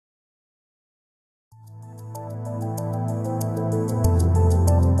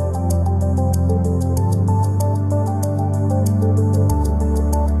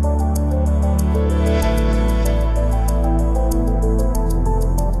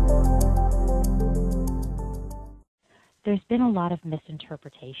there's been a lot of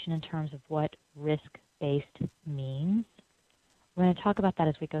misinterpretation in terms of what risk-based means. We're going to talk about that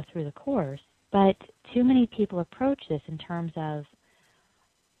as we go through the course, but too many people approach this in terms of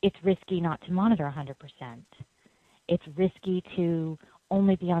it's risky not to monitor 100%. It's risky to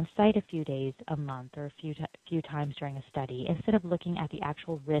only be on site a few days a month or a few times during a study instead of looking at the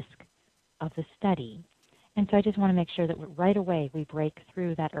actual risk of the study. And so I just want to make sure that right away we break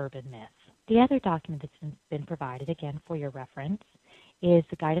through that urban myth. The other document that's been provided, again for your reference, is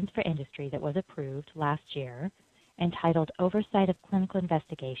the Guidance for Industry that was approved last year, entitled Oversight of Clinical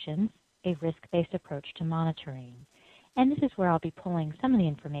Investigations, a Risk-Based Approach to Monitoring. And this is where I'll be pulling some of the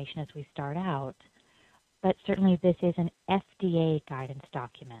information as we start out. But certainly this is an FDA guidance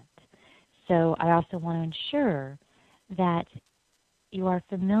document. So I also want to ensure that you are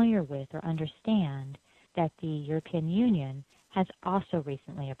familiar with or understand that the European Union has also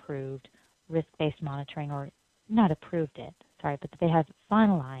recently approved risk-based monitoring, or not approved it, sorry, but they have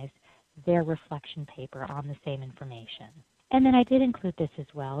finalized their reflection paper on the same information. And then I did include this as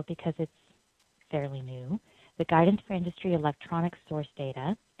well because it's fairly new, the Guidance for Industry Electronic Source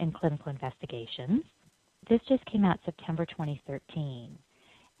Data in Clinical Investigations. This just came out September 2013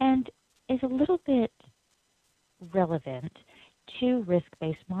 and is a little bit relevant to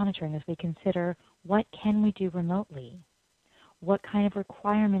risk-based monitoring as we consider what can we do remotely? What kind of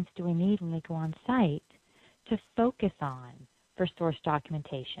requirements do we need when we go on site to focus on for source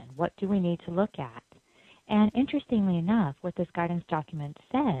documentation? What do we need to look at? And interestingly enough, what this guidance document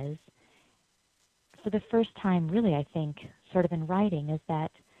says, for the first time really I think sort of in writing, is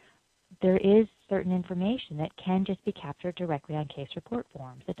that there is certain information that can just be captured directly on case report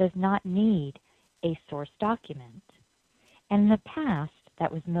forms. It does not need a source document. And in the past,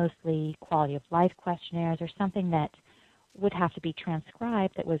 that was mostly quality of life questionnaires or something that would have to be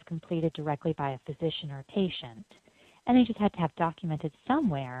transcribed that was completed directly by a physician or a patient. And they just had to have documented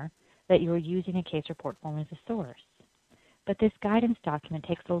somewhere that you were using a case report form as a source. But this guidance document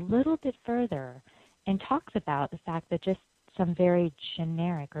takes a little bit further and talks about the fact that just some very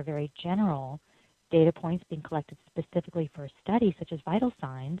generic or very general data points being collected specifically for a study, such as vital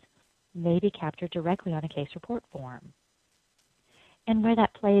signs, may be captured directly on a case report form. And where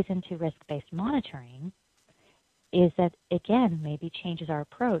that plays into risk-based monitoring is that, again, maybe changes our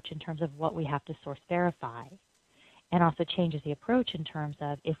approach in terms of what we have to source verify, and also changes the approach in terms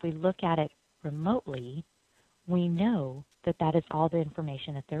of if we look at it remotely, we know that that is all the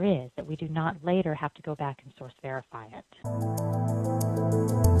information that there is, that we do not later have to go back and source verify it.